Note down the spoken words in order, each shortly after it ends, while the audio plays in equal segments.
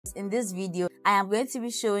because in this video I am going to be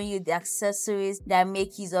showing you the accessories that I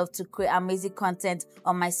make use of to create amazing content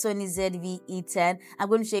on my Sony ZV-E10. I'm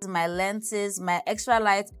going to show you my lenses, my extra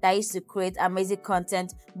light that I used to create amazing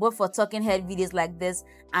content both for talking head videos like this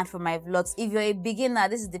and for my vlogs. If you're a beginner,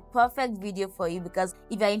 this is the perfect video for you, because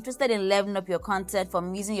if you're interested in leveling up your content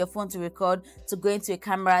from using your phone to record to going to a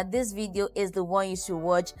camera, this video is the one you should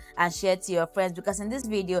watch and share to your friends, because in this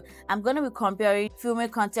video I'm going to be comparing filming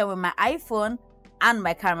content with my iPhone and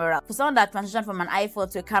my camera. For someone that transitioned from an iPhone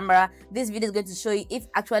to a camera, this video is going to show you if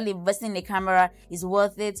actually investing in a camera is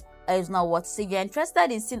worth it or is not worth it. So if you're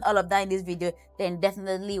interested in seeing all of that in this video, then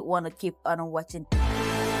definitely want to keep on watching.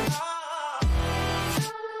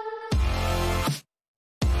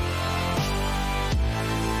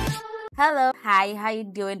 Hello, hi, how you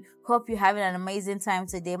doing? Hope you're having an amazing time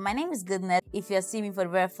today. My name is Goodness. If you're seeing me for the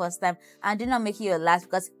very first time, and do not make it your last,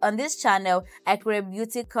 because on this channel I create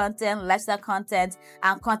beauty content, lifestyle content,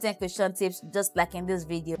 and content creation tips just like in this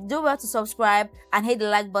video. Do well to subscribe and hit the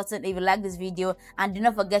like button if you like this video, and do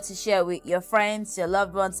not forget to share with your friends, your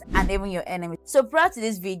loved ones, and even your enemies. So prior to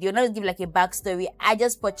this video, let's give like a backstory. I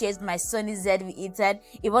just purchased my Sony ZV-E10.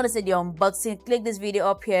 If you want to see the unboxing, click this video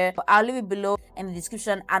up here. I'll leave it below in the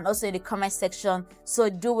description and also in the comment section, so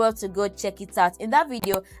do well to go check it out. In that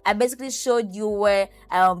video I basically showed you where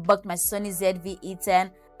I unboxed my Sony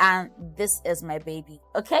ZV-E10, and this is my baby.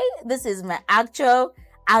 Okay, this is my actual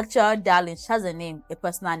darling. She has a name, a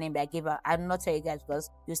personal name that I gave her. I will not tell you guys because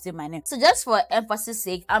you steal my name. So just for emphasis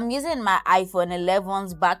sake, I'm using my iPhone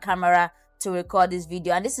 11's back camera to record this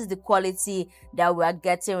video, and this is the quality that we are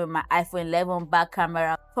getting with my iPhone 11 back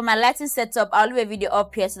camera. For my lighting setup, I'll leave a video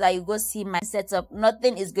up here so that you go see my setup.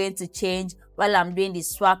 Nothing is going to change while I'm doing the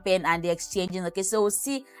swapping and the exchanging. Okay, so we'll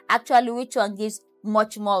see actually which one gives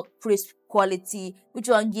much more crisp quality, which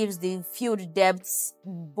one gives the field depths,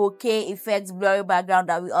 bokeh effects, blurry background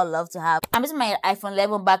that we all love to have. I'm using my iPhone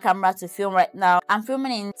 11 back camera to film right now. I'm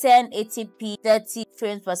filming in 1080p 30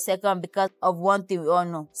 frames per second because of one thing we all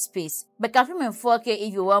know: space. But you can film in 4K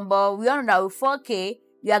if you want, but we all know that with 4K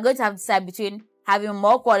you are going to have to decide between having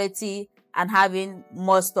more quality and having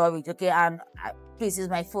more storage. Okay, and please, it's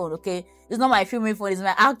my phone. Okay, it's not my filming phone, it's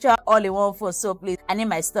my actual all-in-one phone, so please, I need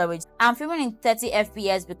my storage. I'm filming in 30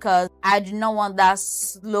 fps because I do not want that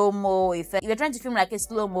slow-mo effect. If you're trying to film like a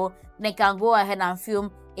slow-mo, then you can go ahead and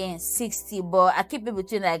film in 60, but I keep it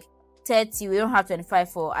between like 30. We don't have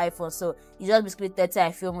 25 for iPhone, so it's just basically 30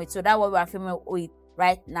 I film with. So that's what we're filming with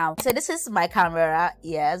right now. So this is my camera.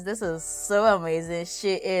 Yes, this is so amazing.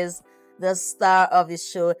 She is the star of the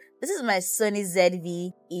show. This is my Sony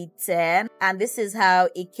ZV-E10, and this is how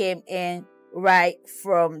it came in right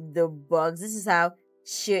from the box. This is how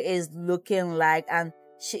she is looking like, and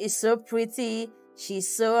she is so pretty.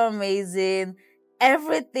 She's so amazing.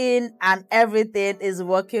 Everything is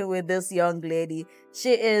working with this young lady.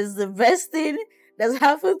 She is the best thing that's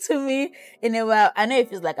happened to me in a while. I know it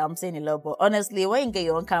feels like I'm saying a lot, but honestly, when you get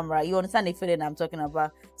your own camera, you understand the feeling I'm talking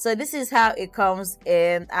about. So this is how it comes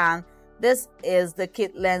in, and this is the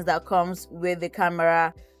kit lens that comes with the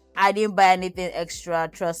camera. I didn't buy anything extra,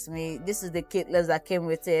 trust me. This is the kit lens that came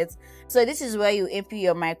with it. So this is where you input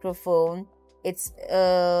your microphone. It's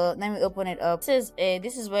let me open it up. This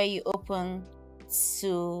is where you open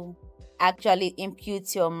to actually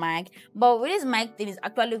input your mic. But with this mic thing, is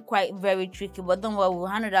actually quite very tricky, but don't worry, we'll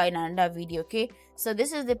handle that in another video. Okay, so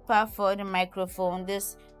this is the part for the microphone,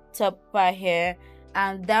 this top part here,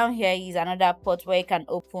 and down here is another port where you can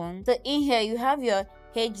open. So in here you have your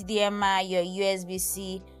HDMI, your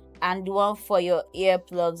USB-C, and the one for your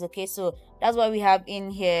earplugs. Okay, so that's what we have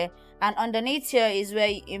in here, and underneath here is where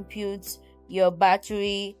you input your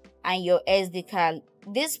battery and your SD card.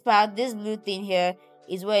 This part, this blue thing here,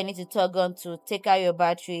 is where you need to toggle on to take out your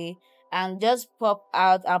battery and just pop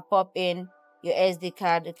out and pop in your SD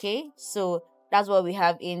card. Okay, so that's what we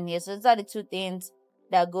have in here. So these are the two things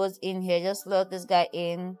that goes in here. Just slot this guy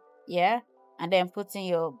in, yeah, and then put in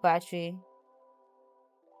your battery.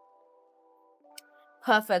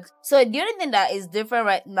 Perfect. So the only thing that is different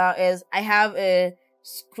right now is I have a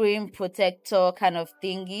screen protector kind of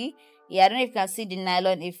thingy. Yeah, I don't know if you can see the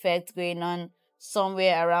nylon effect going on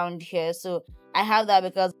somewhere around here. So I have that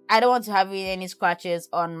because I don't want to have any scratches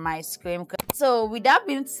on my screen. So with that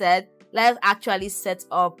being said, let's actually set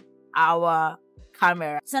up our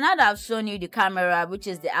camera. So now that I've shown you the camera, which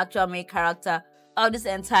is the actual main character of this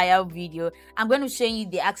entire video, I'm going to show you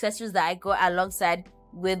the accessories that I go alongside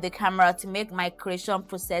with the camera to make my creation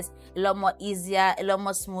process a lot more easier, a lot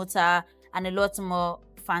more smoother, and a lot more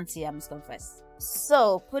fancy, I must confess.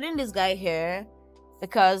 So putting this guy here,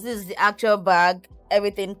 because this is the actual bag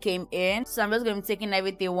everything came in. So I'm just going to be taking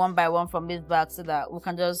everything one by one from this bag so that we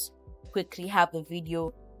can just quickly have the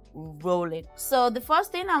video rolling. So the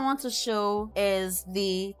first thing I want to show is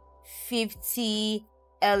the 50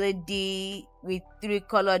 LED with 3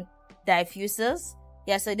 colored diffusers.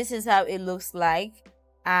 Yeah, so this is how it looks like,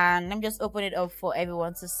 and let me just open it up for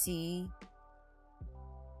everyone to see.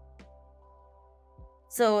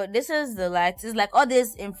 So this is the lights. It's like all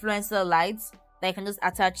these influencer lights that you can just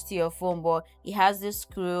attach to your phone, but it has this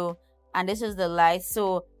screw, and this is the light.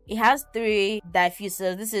 So it has 3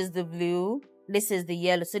 diffusers. This is the blue, this is the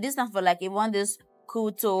yellow. So this is for like if you want this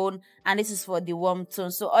cool tone, and this is for the warm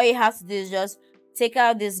tone. So all you have to do is just take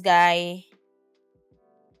out this guy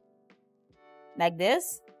like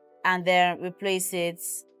this, and then replace it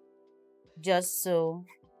just so,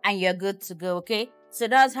 and you're good to go. Okay, so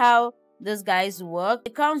that's how those guys work.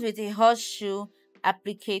 It comes with a horseshoe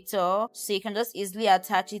applicator, so you can just easily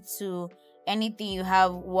attach it to anything you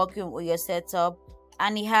have working with your setup,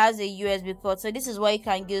 and it has a USB cord. So this is what you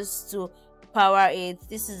can use to power it.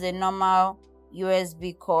 This is a normal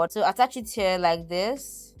USB cord, so attach it here like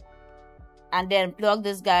this, and then plug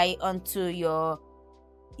this guy onto your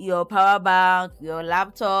power bank, your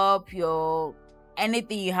laptop, your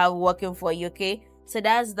anything you have working for you. Okay, so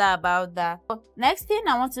that's that about that. Next thing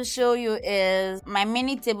I want to show you is my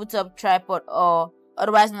mini tabletop tripod, or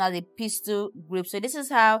otherwise known as a pistol grip. So this is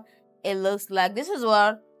how it looks like. This is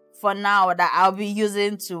what for now that I'll be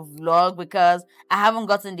using to vlog, because I haven't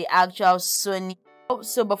gotten the actual Sony.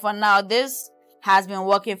 So but for now, this has been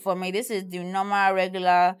working for me. This is the normal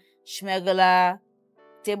regular schmegular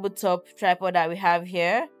tabletop tripod that we have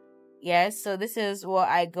here. Yes, so this is what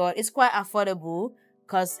I got. It's quite affordable,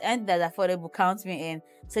 because and that's affordable, count me in.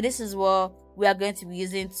 So this is what we are going to be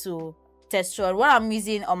using to test shot. What I'm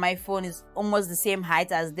using on my phone is almost the same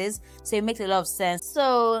height as this, so it makes a lot of sense.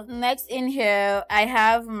 So next in here, I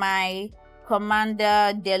have my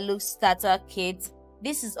Commander Deluxe starter kit.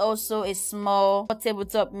 This is also a small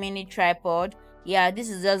tabletop mini tripod. Yeah, this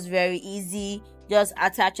is just very easy. Just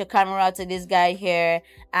attach your camera to this guy here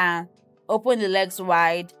and open the legs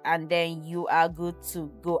wide, and then you are good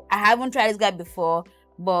to go. I haven't tried this guy before,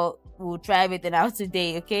 but we'll try everything out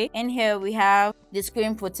today. Okay, in here we have the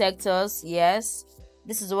screen protectors. Yes,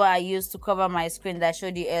 this is what I use to cover my screen that I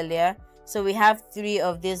showed you earlier. So we have 3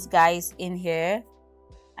 of these guys in here,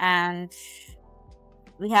 and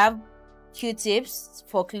we have Q-tips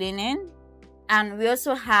for cleaning, and we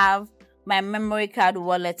also have my memory card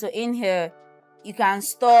wallet. So in here you can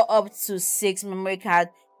store up to 6 memory cards.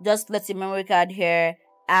 Just let your memory card here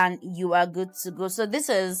and you are good to go. So this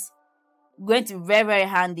is going to be very, very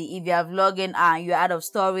handy if you are vlogging and you're out of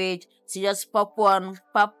storage. So you just pop one,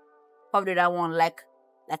 pop the other one like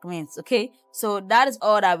mints. Okay, so that is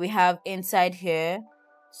all that we have inside here.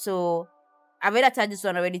 So I've already attached this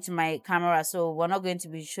one already to my camera, so we're not going to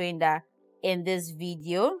be showing that in this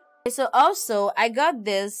video. So also I got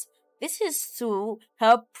this. This is to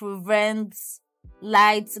help prevent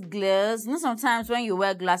light glares. You know, sometimes when you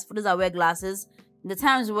wear glasses, for those that wear glasses, the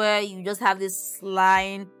times where you just have this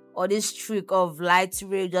line or this trick of light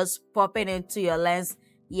ray just popping into your lens.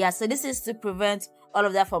 Yeah, so this is to prevent all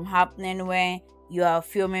of that from happening when you are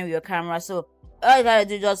filming with your camera. So all you gotta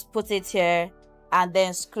do is just put it here and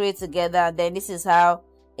then screw it together, and then this is how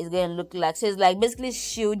it's gonna look like. So it's like basically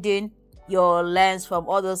shielding your lens from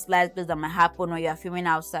all those light glares that might happen when you are filming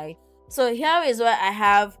outside. So here is where I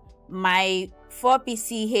have my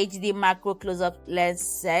 4PC HD macro close-up lens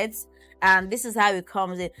set, and this is how it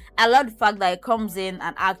comes in. I love the fact that it comes in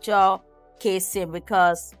an actual casing,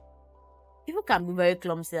 because people can be very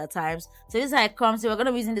clumsy at times. So this is how it comes in. We're going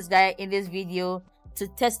to be using this guy in this video to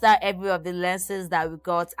test out every of the lenses that we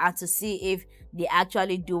got and to see if they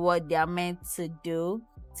actually do what they are meant to do.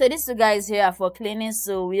 So these 2 guys here are for cleaning,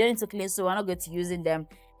 so we don't need to clean, so we're not going to be using them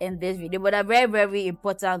in this video, but they're very, very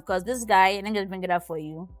important, because this guy, let me just bring it up for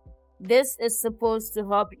you. This is supposed to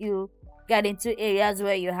help you get into areas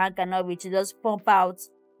where your hand cannot reach. You just pump out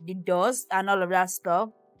the dust and all of that stuff.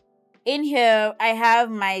 In here, I have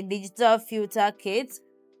my digital filter kit,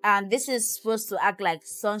 and this is supposed to act like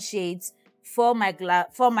sunshades for my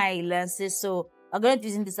lenses. So I'm going to be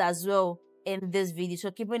using this as well in this video. So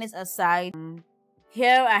keeping it aside,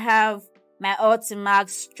 here I have my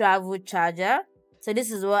Ultimax travel charger. So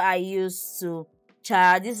this is what I use to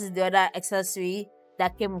charge. This is the other accessory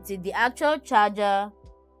that came with it. The actual charger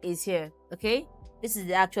is here. Okay, this is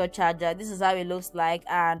the actual charger. This is how it looks like,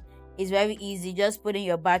 and it's very easy. Just putting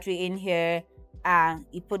your battery in here and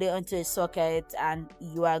you put it onto a socket and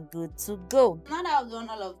you are good to go. Now that I've done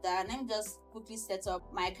all of that, let me just quickly set up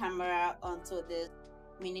my camera onto this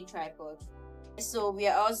mini tripod. So we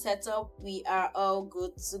are all set up, we are all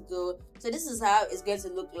good to go. So this is how it's going to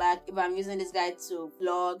look like if I'm using this guy to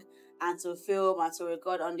vlog and to film and to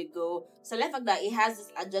record on the go. So let's fact that it has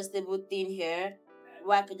this adjustable thing here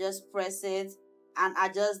where I could just press it and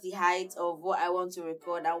adjust the height of what I want to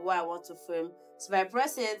record and what I want to film. So if I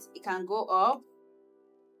press it, it can go up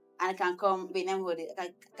and it can come,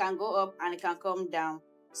 it can go up and it can come down.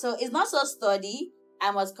 So it's not so sturdy, I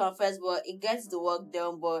must confess, but it gets the work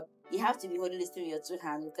done. But you have to be holding this thing with your 2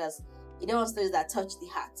 hands because you don't want stories that touch the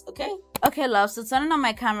heart, okay? Okay, love. So turning on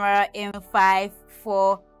my camera in 5,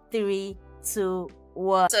 4, 3, 2,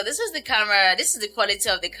 1. So this is the camera. This is the quality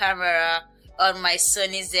of the camera on my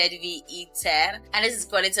Sony ZV-E10, and this is the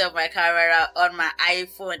quality of my camera on my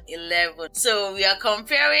iPhone 11. So we are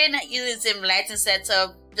comparing using the same lighting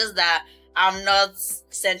setup, just that I'm not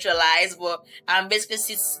centralized, but I'm basically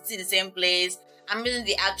sitting in the same place. I'm using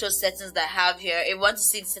the actual settings that I have here. If you want to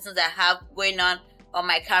see the settings that I have going on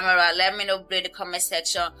my camera, let me know below in the comment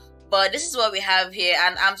section. But this is what we have here,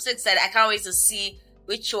 and I'm so excited. I can't wait to see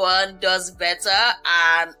which one does better,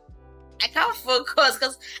 and I can't focus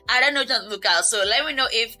because I don't know which one to look at. So let me know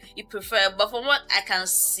if you prefer. But from what I can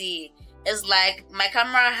see, it's like my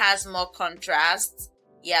camera has more contrast.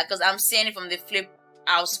 Yeah, because I'm seeing it from the flip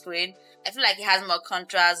out screen. I feel like it has more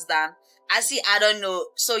contrast than I don't know.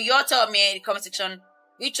 So you tell me in the comment section,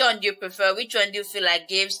 which one do you prefer? Which one do you feel like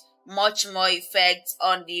gives much more effect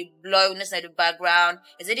on the blurriness of the background?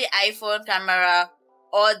 Is it the iPhone camera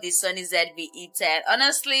or the Sony ZV-E10?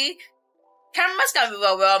 Honestly, cameras can be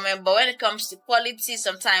overwhelming, but when it comes to quality,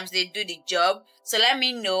 sometimes they do the job. So let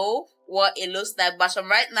me know what it looks like. But from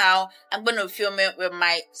right now, I'm going to film it with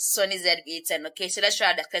my Sony ZV-E10. Okay, so let's try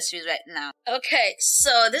out the accessories right now. Okay,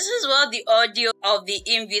 so this is what the audio of the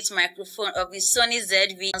inbuilt microphone of the Sony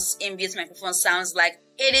ZV inbuilt microphone sounds like.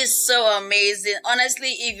 It is so amazing. Honestly,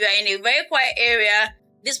 if you're in a very quiet area,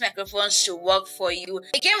 this microphone should work for you.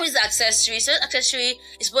 It came with accessories. So this accessory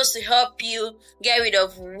is supposed to help you get rid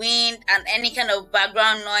of wind and any kind of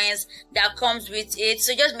background noise that comes with it.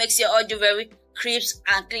 So it just makes your audio very crisp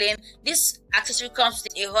and clean. This accessory comes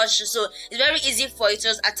with a hot shoe, so it's very easy for you to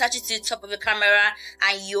just attach it to the top of the camera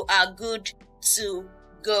and you are good to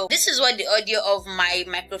go. This is what the audio of my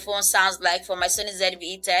microphone sounds like for my Sony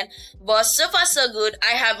ZV-E10. But so far so good.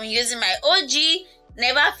 I have been using my OG,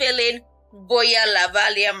 never failing Boya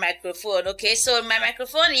lavalier microphone. Okay, so my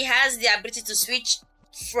microphone, it has the ability to switch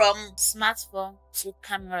from smartphone to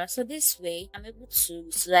camera. So this way, I'm able to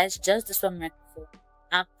utilize just this one microphone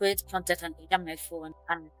and create content on either my phone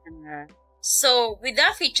and my camera. So with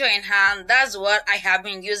that feature in hand, that's what I have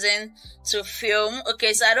been using to film.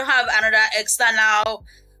 Okay, so I don't have another external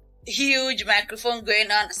huge microphone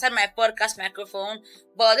going on aside my podcast microphone,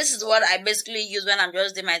 but this is what I basically use when I'm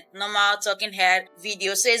just doing my normal talking head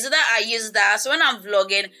video. So it's that I use that. So when I'm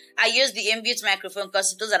vlogging, I use the inbuilt microphone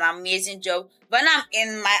because it does an amazing job. When I'm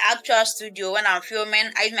in my actual studio, when I'm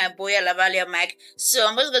filming, I use my Boya lavalier mic. So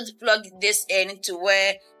I'm just going to plug this in to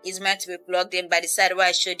where it's meant to be plugged in by the side where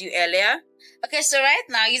I showed you earlier. Okay, so right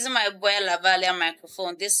now, using my Boya lavalier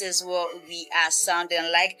microphone, this is what we are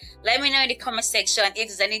sounding like. Let me know in the comment section if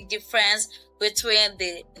there's any difference between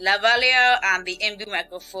the lavalier and the inbuilt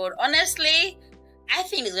microphone. Honestly, I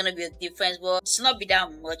think there's gonna be a difference, but it's not be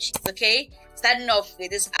that much. Okay, starting off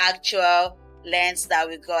with this actual lens that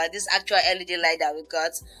we got, this actual LED light that we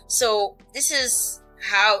got. So this is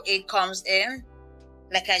how it comes in,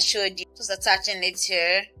 like I showed you. Just attaching it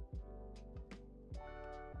here,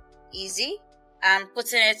 easy, and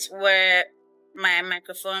putting it where my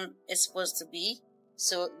microphone is supposed to be.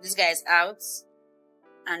 So this guy is out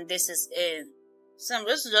and this is in. So I'm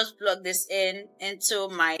just to just plug this in into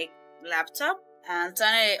my laptop and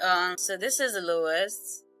turn it on. So this is the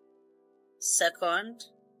lowest, second,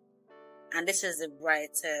 and this is the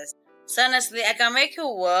brightest. So honestly, I can make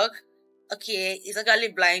it work. Okay, it's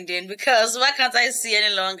actually blinding because why can't I see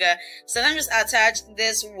any longer? So let me just attach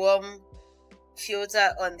this warm filter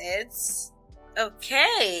on it.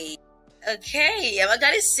 Okay, I'm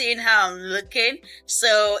actually seeing how I'm looking,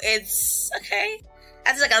 so it's okay.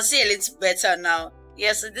 I think I can see a little better now.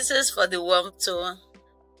 Yes, so this is for the warm tone.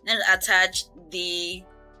 Then attach the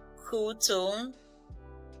cool tone.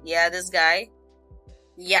 Yeah, this guy.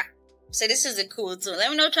 Yeah, so this is the cool tone.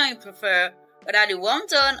 Let me know which one you prefer, whether the warm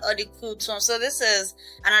tone or the cool tone. So this is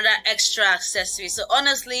another extra accessory. So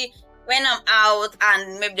honestly, when I'm out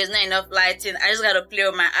and maybe there's not enough lighting, I just gotta play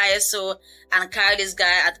with my ISO and carry this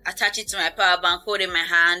guy, attach it to my power bank, hold it in my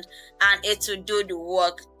hand, and it will do the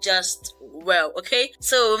work just well. Okay,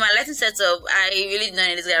 so with my lighting setup, I really don't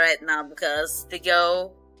need this guy right now because the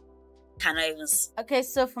girl cannot even see. Okay,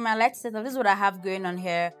 so for my light setup, this is what I have going on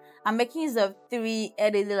here. I'm making use of 3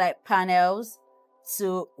 LED light panels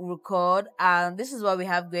to record, and this is what we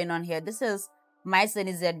have going on here. This is my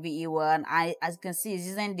Sony ZV-E10. As you can see, it's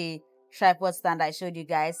using the tripod stand I showed you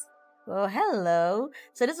guys. Oh, hello.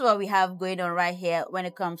 So this is what we have going on right here when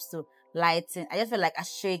it comes to lighting. I just feel like I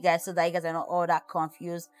show you guys so that you guys are not all that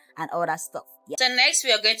confused and all that stuff. Yeah. So next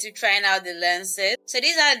we are going to try out the lenses. So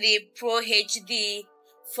these are the Pro HD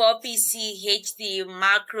 4PC HD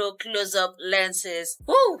macro close-up lenses.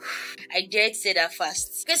 Woo! I dare say that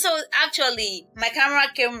fast. Okay, so actually my camera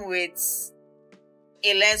came with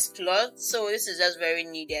a lens cloth, so this is just very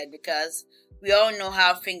needed because we all know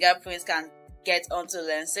how fingerprints can get onto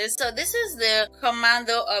lenses. So this is the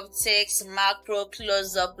Commando Optics Macro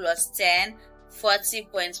Close-Up Plus 10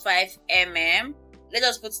 40.5 mm. Let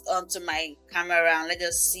us put it onto my camera and let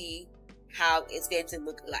us see how it's going to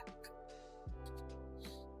look like.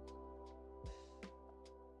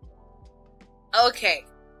 Okay,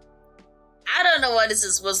 I don't know what this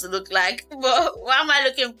is supposed to look like, but why am I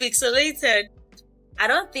looking pixelated? I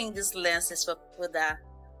don't think this lens is for people that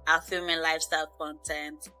are filming lifestyle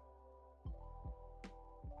content.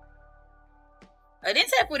 Or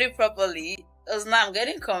didn't I put it properly? Because now I'm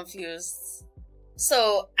getting confused.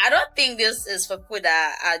 So I don't think this is for people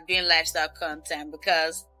that are doing lifestyle content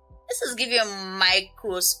because this is giving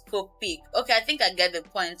microscopic. Okay, I think I get the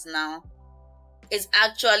point now. It's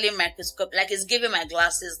actually microscopic, like it's giving my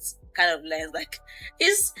glasses kind of lens. Like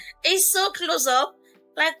it's so close up.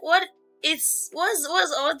 Like what's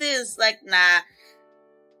all this? Like nah,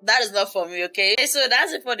 that is not for me. Okay, so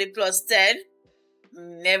that's it for the Plus 10.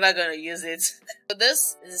 Never gonna use it. So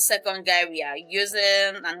this is the second guy we are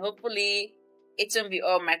using, and hopefully it won't be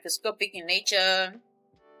all microscopic in nature.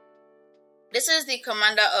 This is the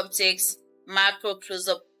Commander Optics Macro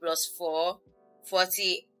Close-Up Plus 4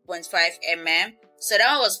 40.5 mm. So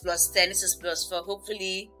that one was Plus 10. This is Plus 4.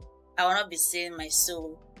 Hopefully I will not be seeing my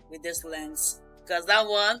soul with this lens because that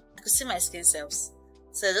one I could see my skin cells.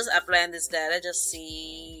 So just applying this guy. Let's just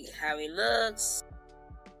see how it looks.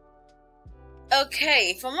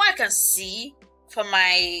 Okay, from what I can see from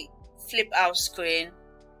my flip out screen,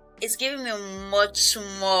 it's giving me much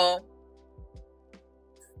more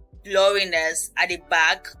blurriness at the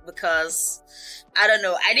back because I don't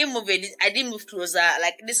know, I didn't move closer.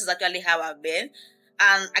 Like this is actually how I've been,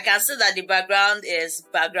 and I can see that the background is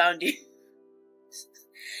backgrounding.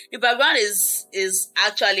 The background is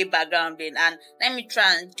actually backgrounding, and let me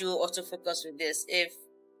try and do autofocus with this.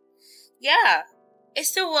 Yeah, it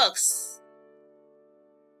still works.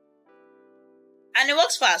 And it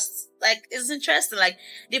works fast. Like, it's interesting. Like,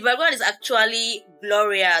 the background is actually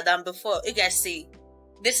blurrier than before. You guys see,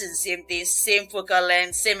 this is the same thing. Same focal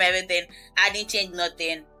length, same everything. I didn't change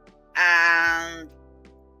nothing. And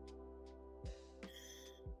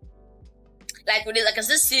like with this, I can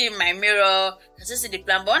still see my mirror. I can still see the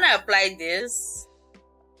plan. But when I apply this,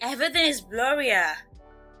 everything is blurrier.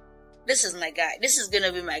 This is my guy. This is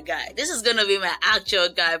gonna be my guy. This is gonna be my actual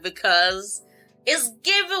guy because it's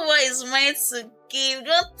giving what it's meant to give.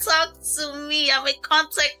 Don't talk to me. I'm a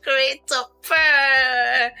content creator.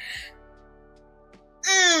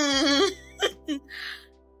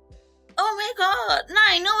 Oh my god. Now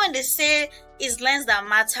I know when they say it's lens that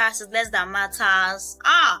matters, it's lens that matters.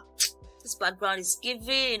 This background is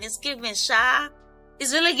giving. It's giving, Sha.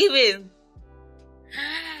 It's really giving.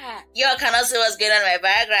 Y'all cannot see what's going on in my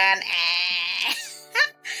background.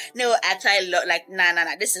 No, actually, like,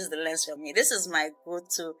 nah. This is the lens for me. This is my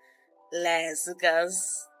go-to lens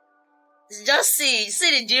because just see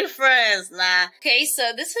the difference, nah. Okay,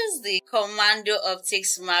 so this is the Commando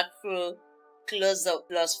Optics Macro Close-Up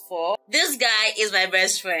Plus 4. This guy is my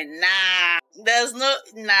best friend. This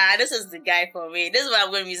is the guy for me. This is what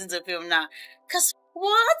I'm going to be using to film now. Cause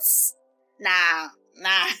what? Nah.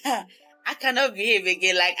 I cannot behave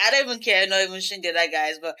again. Like, I don't even care. I'm not even showing the other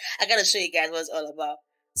guys, but I gotta show you guys what it's all about.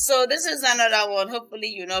 So this is another one. Hopefully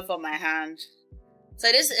you know from my hand.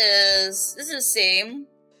 So this is same,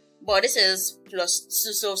 but this is plus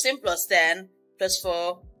 2. So same Plus 10, Plus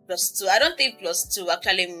 4, Plus 2. I don't think Plus 2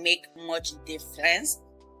 actually make much difference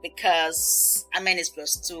because I mean it's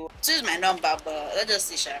Plus 2. 2 is my number, but let's just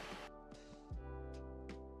see, sure.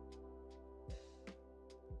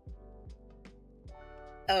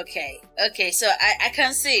 Okay, so I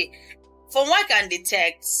can see, from what I can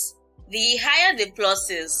detect, the higher the plus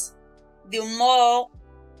is, the more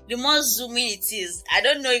zooming it is. I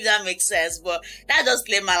don't know if that makes sense, but that does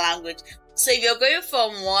clear my language. So if you're going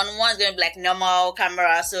from one's going to be like normal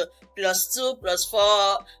camera, so plus 2, plus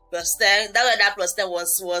 4, plus 10, that plus 10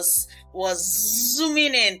 was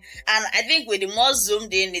zooming in. And I think with the more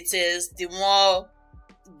zoomed in it is, the more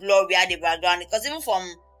blurry the background, because even from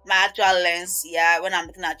my actual lens, yeah, when I'm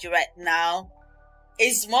looking at you right now,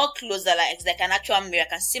 it's more closer, like it's like an actual mirror. I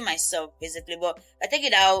can see myself basically, but I take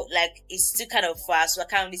it out, like it's still kind of far, so I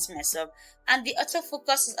can't really see myself. And the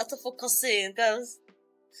autofocus is autofocusing because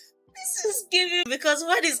this is giving, because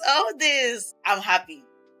what is all this? I'm happy.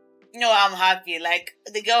 I'm happy. Like,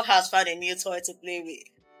 the girl has found a new toy to play with.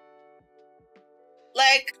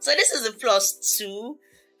 Like, so this is the plus 2.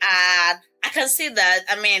 And I can see that,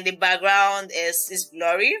 the background is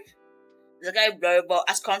blurry. It's kind of blurry, but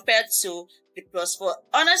as compared to the plus 4,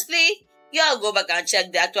 honestly, y'all go back and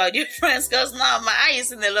check the actual difference, because now my eye is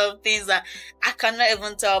seeing a lot of things that I cannot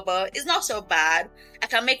even tell about. It's not so bad. I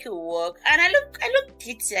can make it work. And I look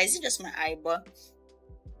prettier. Is it just my eye? But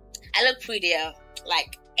I look prettier.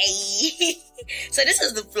 Like, hey. So this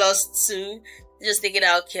is the plus 2. Just take it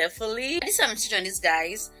out carefully. This I'm teaching on these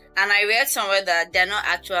guys. And I read somewhere that they're not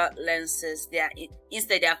actual lenses.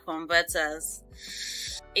 Instead, they're converters.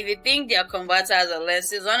 If you think they're converters or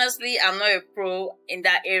lenses, honestly, I'm not a pro in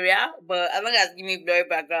that area. But as long as give me blurry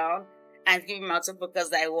background and give me autofocus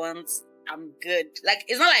that I want, I'm good. Like,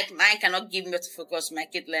 it's not like mine cannot give me autofocus, my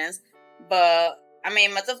kit lens. But,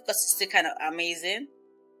 autofocus is still kind of amazing.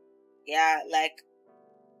 Yeah, like,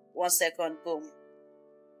 1 second, boom.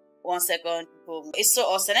 1 second, boom. It's so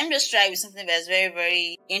awesome. Let me just try with something that's very,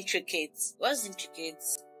 very intricate. What's intricate?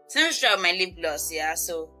 So let me just try with my lip gloss, yeah?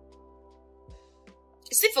 So,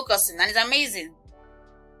 it's still focusing and it's amazing.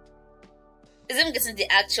 It's even getting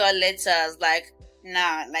the actual letters, like,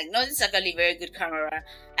 nah, like, no, this is actually a very good camera.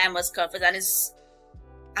 I must confess, and it's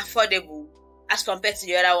affordable as compared to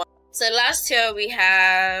the other one. So last year we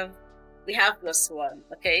have +1,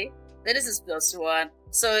 okay? So this is +1.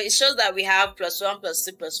 So it shows that we have +1,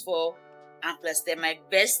 +2, +4, and +10. My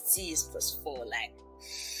bestie is +4. Like,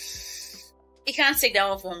 you can't take that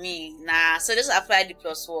one from me. Nah. So just apply the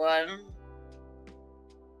 +1.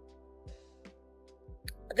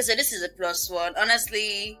 Okay, so this is a +1.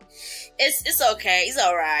 Honestly, it's okay. It's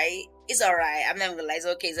alright. It's alright. I'm never gonna lie. It's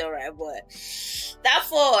okay. It's alright. But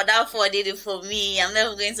that 4 did it for me. I'm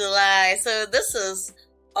never going to lie. So this is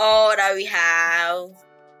all that we have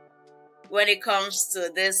when it comes to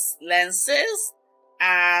these lenses.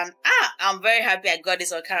 And I'm very happy I got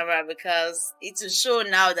this on camera, because it will show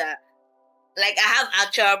now that, like, I have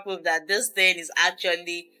actual proof that this thing is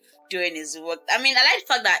actually doing its work. I like the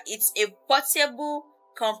fact that it's a portable,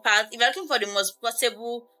 compact. If you're looking for the most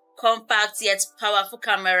portable, compact yet powerful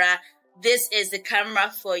camera, this is the camera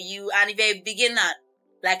for you. And if you're a beginner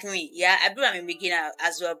like me, yeah, I believe I'm a beginner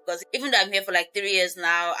as well, because even though I'm here for like 3 years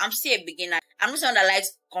now, I'm still a beginner. I'm not someone that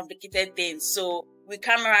likes complicated things. So with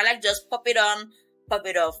camera, I like just pop it on, pop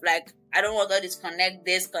it off. Like, I don't want all this connect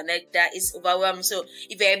that. It's overwhelming. So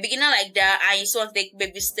if you're a beginner like that and you still want to take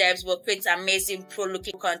baby steps but create amazing pro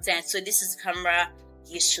looking content, so this is the camera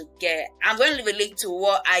you should get. I'm going to leave a link to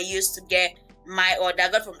what I used to get my order.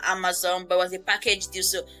 I got from Amazon, but it was a package deal.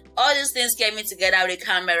 So all these things came in together with the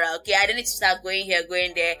camera. Okay, I didn't need to start going here,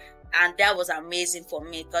 going there, and that was amazing for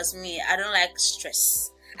me, because I don't like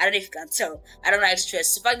stress. I don't know if you can tell. I don't like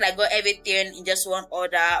stress. The fact that I got everything in just one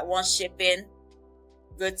order, one shipping,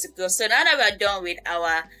 good to go. So now that we're done with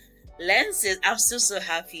our lenses, I'm still so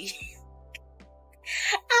happy.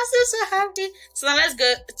 I'm still so happy. So now let's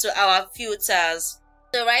go to our filters.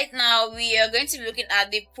 So right now we are going to be looking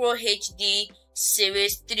at the Pro HD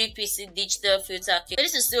series 3PC digital filter kit. So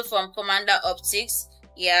this is still from Commander Optics.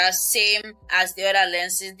 Yeah, same as the other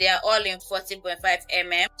lenses. They are all in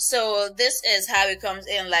 40.5mm. So this is how it comes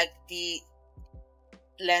in, like the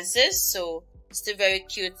lenses. So still very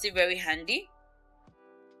cute, still very handy.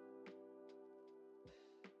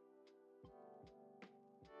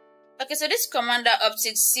 Okay, so this Commander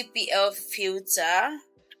Optics CPL filter,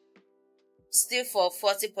 still for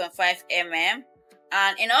 40.5mm.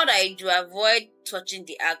 And in order I do avoid touching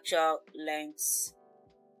the actual lens.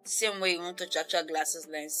 Same way you won't touch actual glasses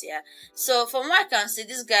lens, yeah. So from what I can see,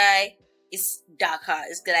 this guy is darker.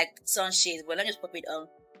 It's like sunshade, but let me just pop it on.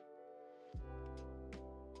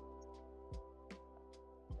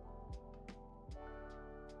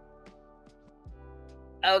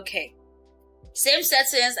 Okay. Same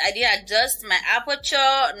settings. I did adjust my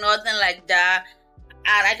aperture, nothing like that.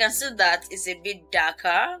 And I can see that it's a bit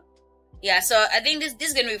darker. Yeah, so I think this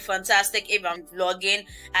is going to be fantastic if I'm vlogging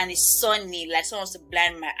and it's sunny, like someone wants to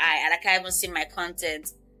blind my eye and I can't even see my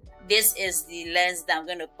content. This is the lens that I'm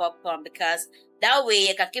going to pop on, because that way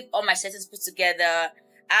I can keep all my settings put together.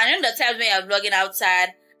 And in the times when you're vlogging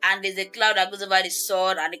outside and there's a cloud that goes over the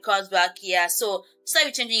sun and it comes back here. So instead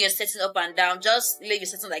of changing your settings up and down, just leave your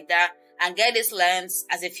settings like that and get this lens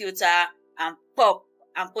as a filter and pop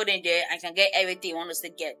and put in there and you can get everything you want us to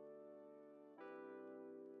get.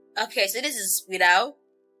 Okay, so this is without,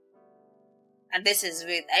 and this is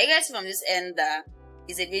with. I guess from this end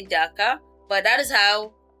is a bit darker, but that is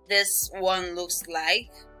how this one looks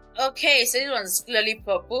like. Okay, so this one's clearly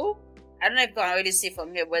purple. I don't know if you can already see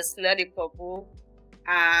from here, but it's clearly purple.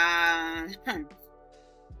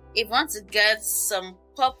 If you want to get some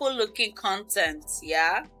purple looking content,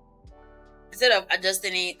 yeah, instead of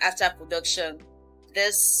adjusting it after production,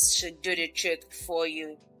 this should do the trick for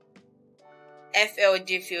you.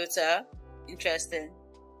 FLD filter, interesting.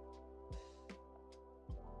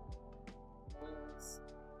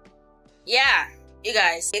 Yeah, you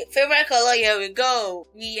guys, favorite color, here we go.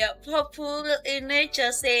 We are purple in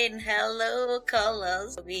nature, saying hello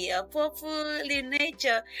colors. We are purple in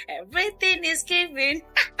nature, everything is giving.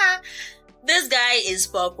 This guy is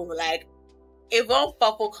purple. Like, if you want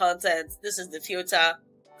purple content, this is the filter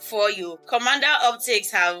for you. Commander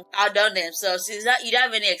Optics have outdone themselves. You don't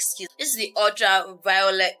have any excuse. This is the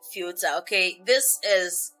ultraviolet filter. Okay, this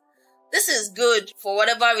is good for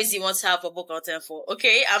whatever reason you want to have purple content for.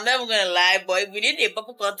 Okay, I'm never gonna lie, but if you need a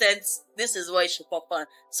purple content, this is what you should pop on.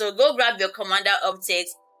 So go grab your Commander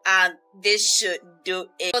Optics, and this should do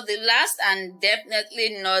it. So the last and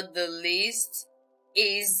definitely not the least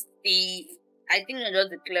is the, I think it's just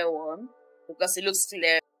the clear one because it looks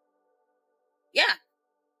clear. Yeah,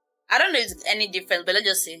 I don't know if it's any different, but let's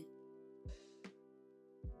just see.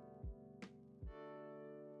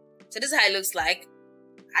 So this is how it looks like.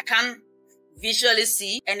 I can't visually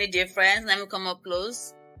see any difference. Let me come up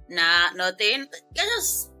close. Nah, nothing. Let's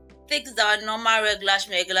just fix our normal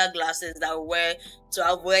regular glasses that we wear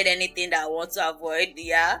to avoid anything that I want to avoid.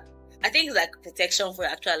 Yeah, I think it's like protection for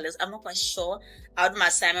your actual lens. I'm not quite sure. I'll do my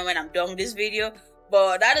assignment when I'm done with this video.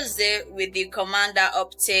 But that is it with the Commander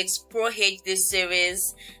Optics Pro HD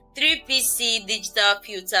series 3PC digital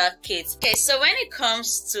filter kit. Okay, so when it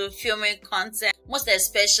comes to filming content, most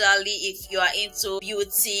especially if you are into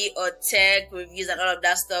beauty or tech reviews and all of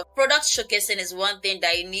that stuff, product showcasing is one thing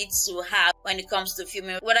that you need to have when it comes to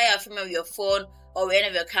filming, whether you're filming with your phone or with any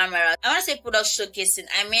of your cameras. I want to say product showcasing,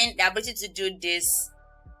 I mean the ability to do this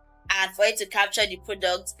and for it to capture the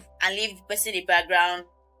product and leave the person in the background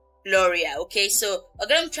blurrier. Okay, so I'm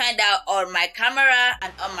gonna try that on my camera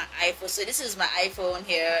and on my iPhone. So this is my iPhone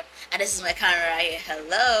here and this is my camera here.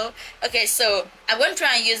 Hello. Okay, so I'm gonna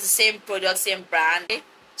try and use the same product, same brand.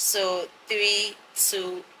 So 3,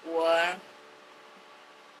 2, 1.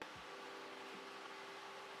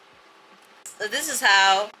 So this is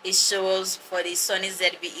how it shows for the Sony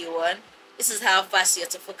ZV-E10. This is how fast your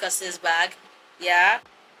autofocus is back. Yeah,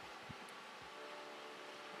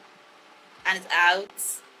 and it's out.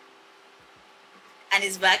 And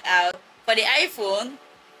it's back out for the iPhone,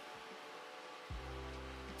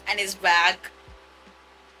 and it's back,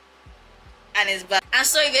 and it's back. And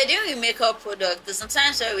so if you're doing a makeup product, there's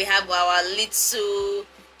sometimes where we have our little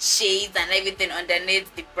shades and everything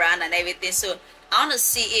underneath the brand and everything. So I want to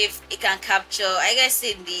see if it can capture, I guess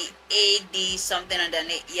in the AD something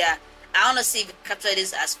underneath. Yeah, I want to see if it capture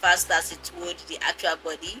this as fast as it would the actual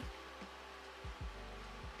body.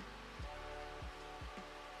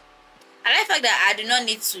 I like the fact that I do not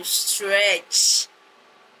need to stretch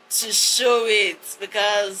to show it,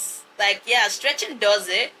 because like, yeah, stretching does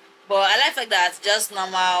it, but I like the fact that it's just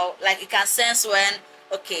normal. Like, you can sense when,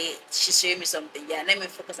 okay, she's showing me something. Yeah, let me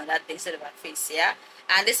focus on that thing instead of my face. Yeah,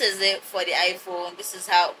 and this is it for the iPhone. This is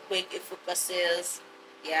how quick it focuses.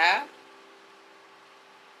 Yeah,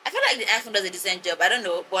 I feel like the iPhone does a decent job. I don't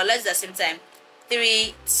know, but let's at the same time.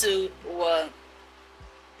 3, 2, 1.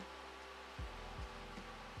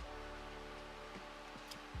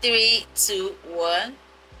 3, 2, 1.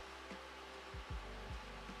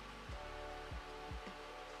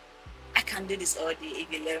 I can do this all day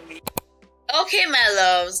if you let me. Okay, my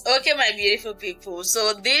loves. Okay, my beautiful people.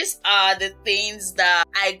 So these are the things that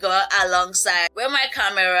I got alongside with my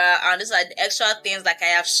camera, and these are the extra things like I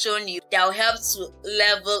have shown you that will help to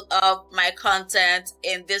level up my content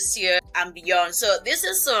in this year and beyond. So this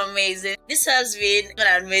is so amazing. This has been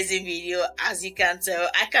an amazing video, as you can tell.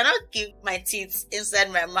 I cannot keep my teeth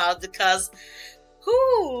inside my mouth because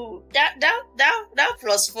that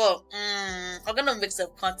 +4. I'm gonna mix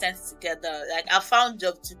up content together. Like, I found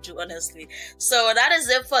job to do, honestly. So that is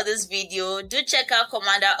it for this video. Do check out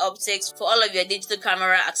Commander Optics for all of your digital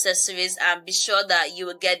camera accessories, and be sure that you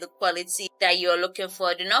will get the quality that you're looking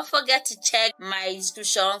for. Do not forget to check my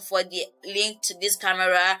description for the link to this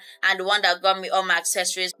camera and the one that got me all my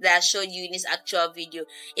accessories that I showed you in this actual video.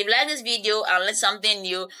 If you like this video and learned something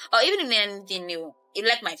new, or even anything new, you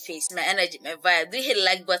like my face, my energy, my vibe, do hit the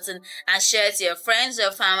like button and share it to your friends,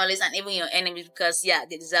 your families, and even your enemies, because yeah,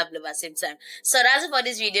 they deserve love at the same time. So that's it for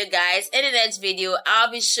this video, guys. In the next video,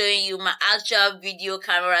 I'll be showing you my actual video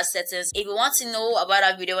camera settings. If you want to know about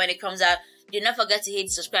that video when it comes out, do not forget to hit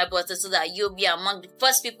the subscribe button so that you'll be among the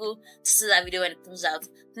first people to see that video when it comes out.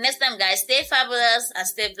 Next time, guys, stay fabulous and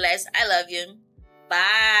stay blessed. I love you.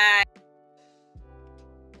 Bye.